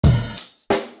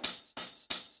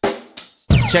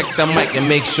Check the mic and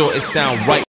make sure it sound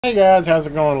right. Hey guys, how's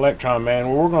it going, Electron Man?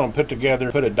 Well, we're going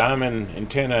to put a diamond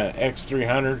antenna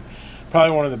X300.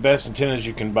 Probably one of the best antennas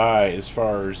you can buy as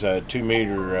far as 2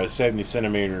 meter, 70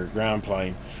 centimeter ground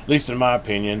plane, at least in my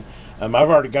opinion. I've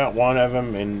already got one of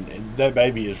them, and that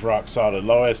baby is rock solid.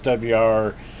 Low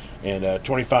SWR and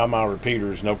 25-mile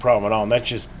repeaters, no problem at all. And that's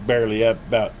just barely up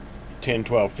about 10,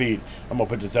 12 feet. I'm going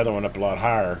to put this other one up a lot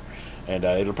higher, and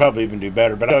it'll probably even do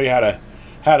better. But I'll show you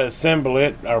how to assemble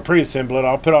it, or pre-assemble it.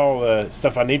 I'll put all the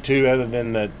stuff I need to, other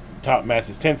than the top mast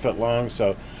is 10 foot long,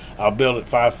 so I'll build it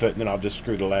 5 foot, and then I'll just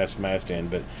screw the last mast in.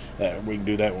 But we can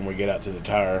do that when we get out to the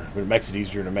tower, but it makes it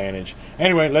easier to manage.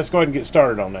 Anyway, let's go ahead and get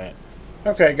started on that.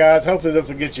 Okay guys, hopefully this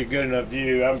will get you a good enough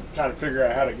view. I'm trying to figure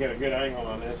out how to get a good angle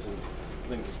on this, and I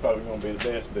think this is probably going to be the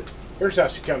best. But here's how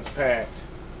she comes packed.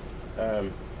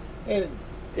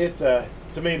 It's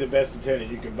to me the best antenna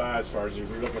you can buy as far as if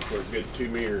you're looking for a good 2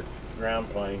 meter ground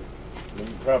plane. I mean,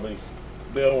 you can probably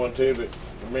build one too, but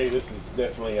for me this is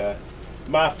definitely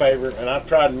my favorite, and I've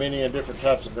tried many different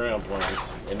types of ground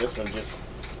planes, and this one just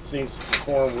seems to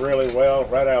perform really well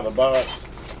right out of the box.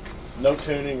 No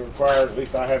tuning required. At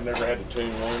least I have never had to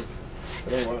tune one.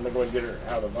 But anyway, let me go ahead and get her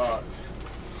out of the box,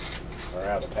 or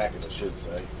out of the package I should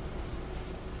say.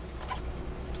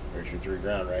 There's your 3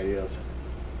 ground radios.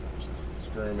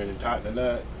 Screw them in and tighten the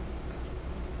nut.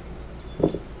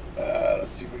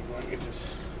 Let's see if we can go ahead and get this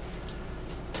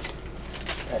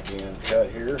packing uncut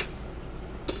here.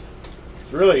 It's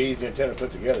really easy antenna to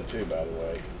put together too, by the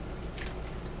way.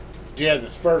 You have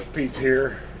this first piece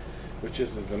here, which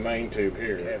is the main tube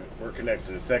here. We're connected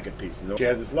to the second piece. You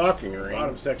have this locking ring.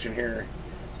 Bottom section here.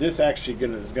 This actually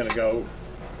is going to go,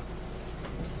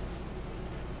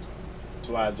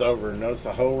 slides over. Notice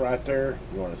the hole right there?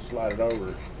 You want to slide it over,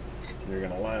 and you're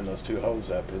going to line those 2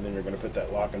 holes up, and then you're going to put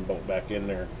that locking bolt back in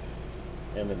there,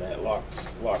 and then that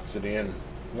locks it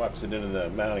into the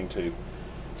mounting tube.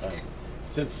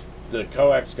 Since the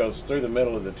coax goes through the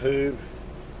middle of the tube,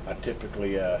 I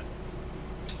typically I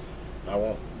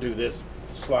won't do this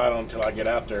slide on until I get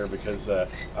out there, because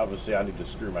obviously I need to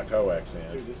screw my coax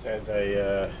in. This has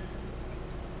the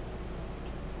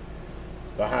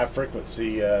high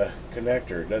frequency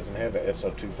connector. It doesn't have a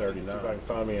SO239. See if I can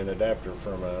find me an adapter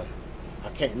from I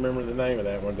can't remember the name of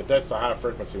that one, but that's the high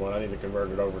frequency one. I need to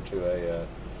convert it over to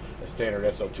a standard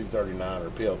SO239 or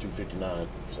PL259.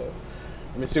 So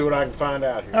let me see what I can find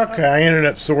out here. Okay, I ended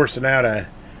up sourcing out a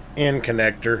N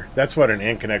connector. That's what an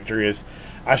N connector is.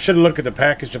 I should look at the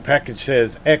package. The package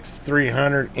says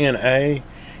X300 NA.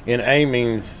 NA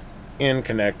means N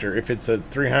connector. If it's a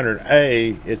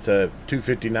 300A, it's a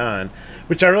 259,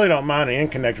 which I really don't mind. An N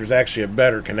connector is actually a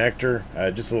better connector,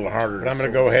 just a little harder. But I'm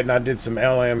going to go ahead and I did some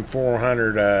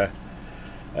LM400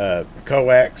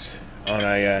 coax on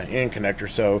a N connector,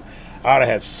 so I ought to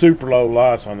have super low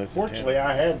loss on this. Fortunately,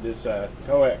 I had this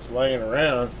coax laying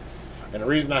around, and the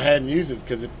reason I hadn't used it is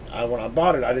because when I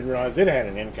bought it, I didn't realize it had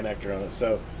an N connector on it.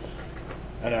 So,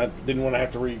 and I didn't want to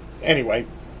have to anyway.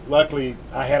 Luckily,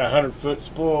 I had a 100-foot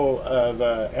spool of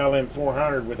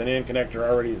LM400 with an N connector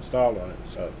already installed on it,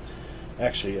 so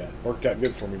actually worked out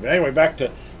good for me. But anyway, back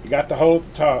to, you got the hole at the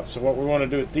top. So what we want to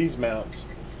do with these mounts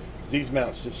is these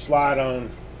mounts just slide on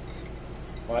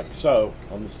like so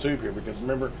on this tube here, because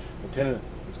remember, the antenna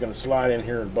is going to slide in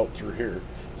here and bolt through here.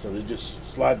 So they just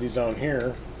slide these on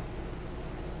here,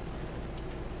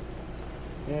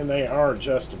 and they are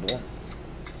adjustable.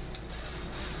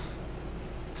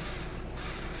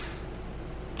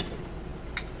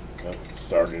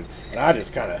 Started, and I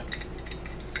just kind of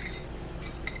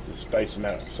space them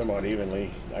out somewhat evenly.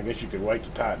 I guess you could wait to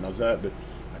tighten those up, but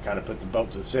I kind of put the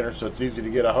bolt to the center so it's easy to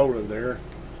get a hold of there.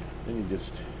 Then you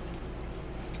just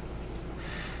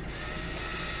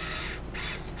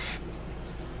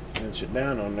cinch it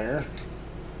down on there.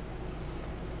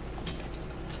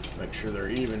 Make sure they're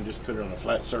even. Just put it on a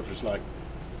flat surface like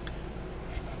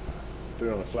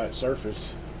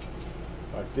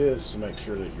this to make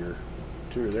sure that you're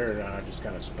 2 are there. Now I just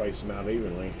kind of space them out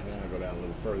evenly. Now I go down a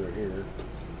little further here.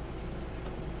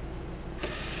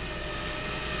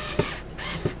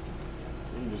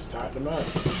 You just tighten them up,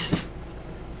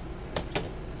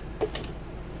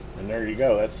 and there you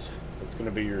go. That's going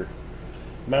to be your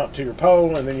mount to your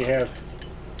pole, and then you have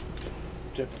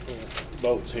typical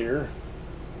bolts here.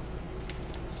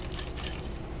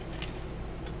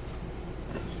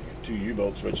 2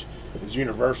 U-bolts, which is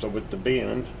universal with the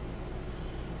bend,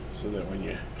 so that when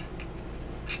you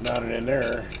mount it in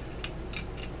there,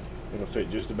 it'll fit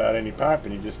just about any pipe,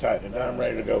 and you just tighten it down. I'm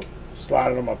ready to go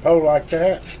slide it on my pole like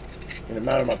that. Get it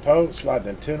mounted on my pole, slide the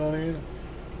antenna in,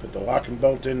 Put the locking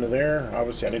bolt into there.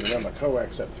 Obviously, I need to run my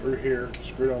coax up through here,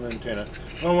 screw it on the antenna.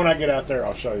 Well, when I get out there,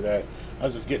 I'll show you that. I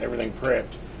was just getting everything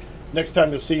prepped. Next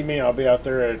time you'll see me, I'll be out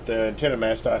there at the antenna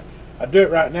mast. I do it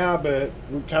right now, but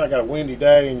we kind of got a windy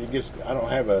day, and I don't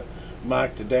have a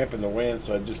mic to dampen the wind,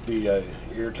 so it'd just be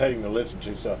irritating to listen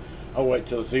to. So I'll wait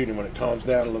till this evening when it calms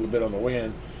down a little bit on the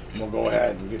wind, and we'll go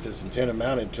ahead and get this antenna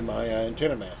mounted to my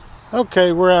antenna mast.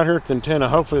 Okay, we're out here at the antenna.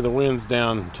 Hopefully the wind's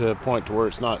down to a point to where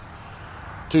it's not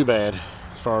too bad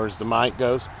as far as the mic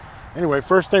goes. Anyway,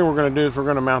 first thing we're going to do is we're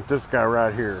going to mount this guy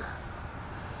right here,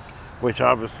 which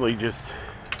obviously just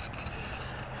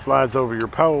slides over your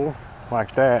pole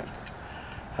like that.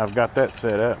 I've got that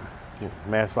set up,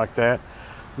 mast like that.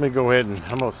 Let me go ahead and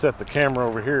I'm going to set the camera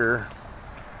over here.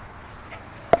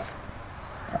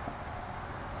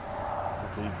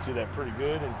 Hopefully you can see that pretty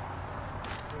good, and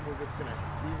then we're just going to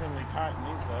evenly tighten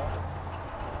these up.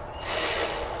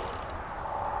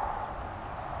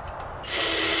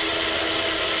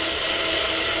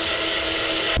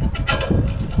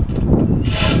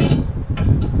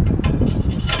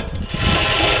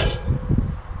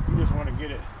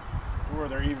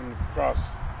 They're even across.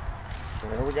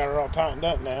 There, we got it all tightened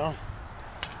up now.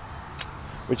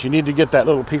 But you need to get that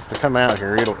little piece to come out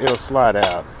here. It'll slide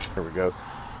out. There we go.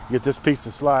 Get this piece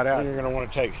to slide out. You're going to want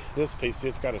to take this piece.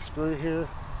 It's got a screw here.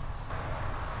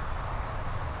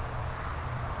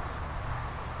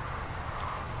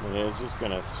 And it's just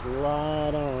going to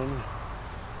slide on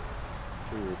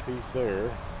to your piece there.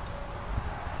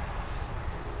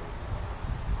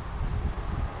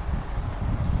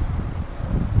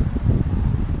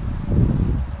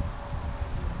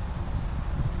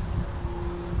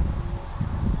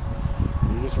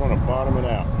 Want to bottom it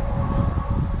out.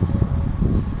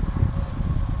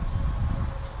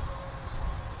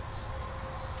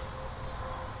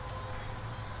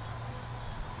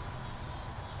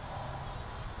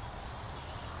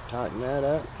 Tighten that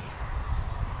up.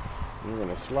 You're going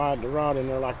to slide the rod in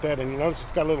there like that, and you notice it's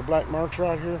got little black marks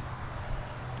right here.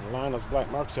 You line those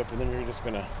black marks up, and then you're just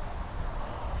going to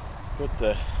put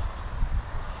the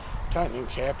tightening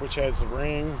cap, which has the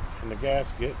ring and the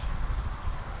gasket,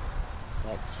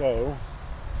 like so.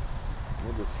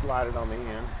 We'll just slide it on the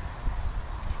end.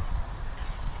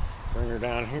 Bring her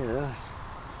down here.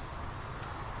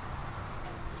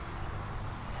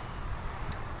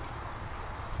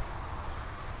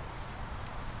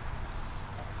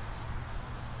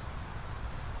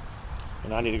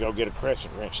 And I need to go get a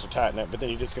crescent wrench to tighten that, but then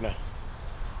you're just going to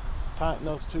tighten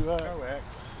those two up.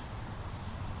 Coax.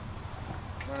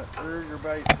 Run it through your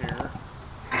base here.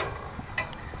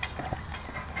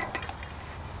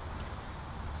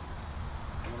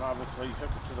 Obviously hook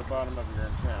it to the bottom of your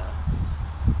antenna.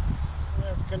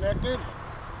 That's connected.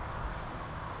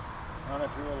 Run it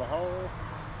through a little hole.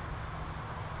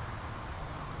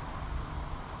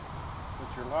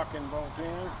 Put your locking bolt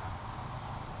in.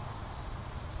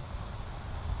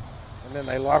 And then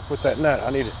they lock with that nut. I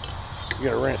need to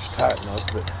get a wrench to tighten those,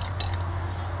 but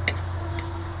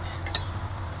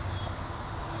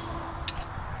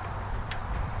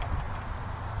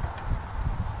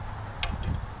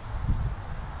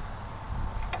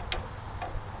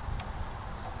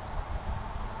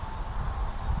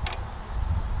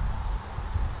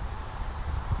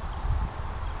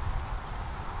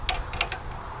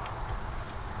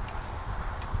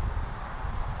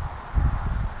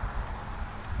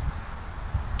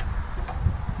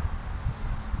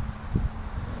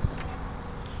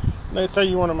they say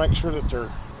you want to make sure that they're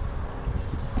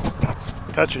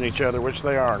touching each other, which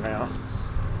they are now.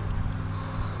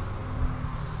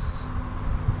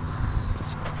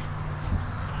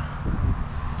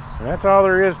 And that's all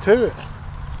there is to it.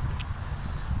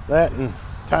 That and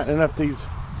tightening up these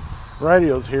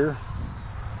radios here,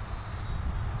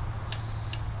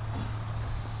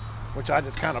 which I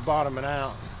just kind of bottoming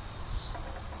out.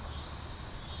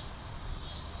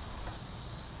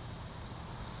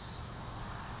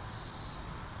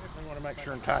 Make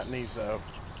sure and tighten these though.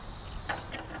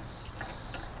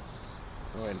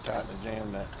 Go ahead and tighten the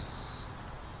jam nut.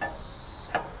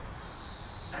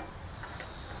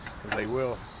 Because they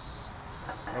will,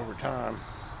 over time,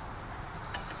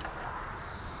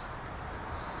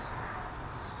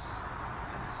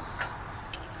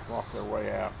 walk their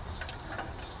way out.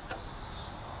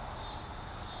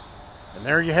 And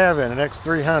there you have it, an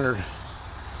X300,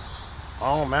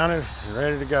 all mounted and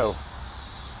ready to go.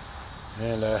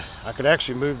 And I could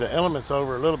actually move the elements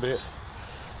over a little bit.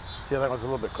 See how that one's a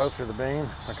little bit closer to the beam?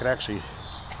 I could actually,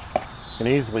 can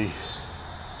easily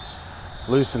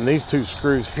loosen these two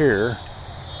screws here.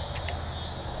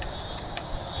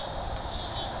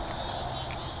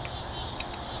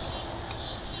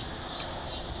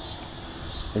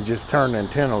 and just turn the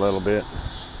antenna a little bit.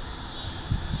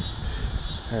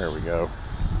 There we go.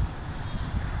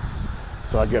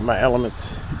 So I get my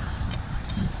elements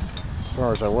as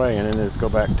far as I weigh, and then just go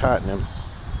back and tighten them.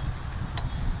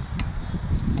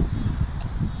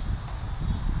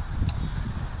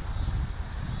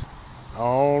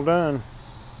 All done.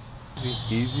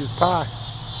 Easy as pie.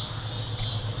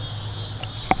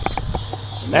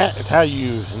 And that is how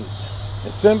you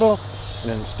assemble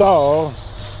and install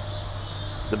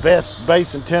the best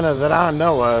base antenna that I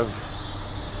know of,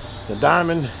 the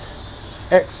Diamond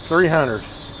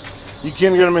X300. You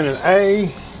can get them in an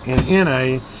A and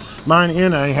NA. Mine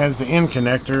NA has the N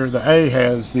connector, the A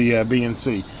has the B and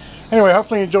C. Anyway,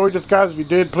 hopefully you enjoyed this, guys. If you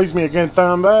did, please me again,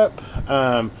 thumb up.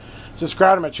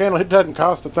 Subscribe to my channel. It doesn't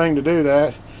cost a thing to do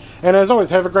that. And as always,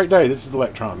 have a great day. This is the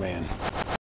Electron Man.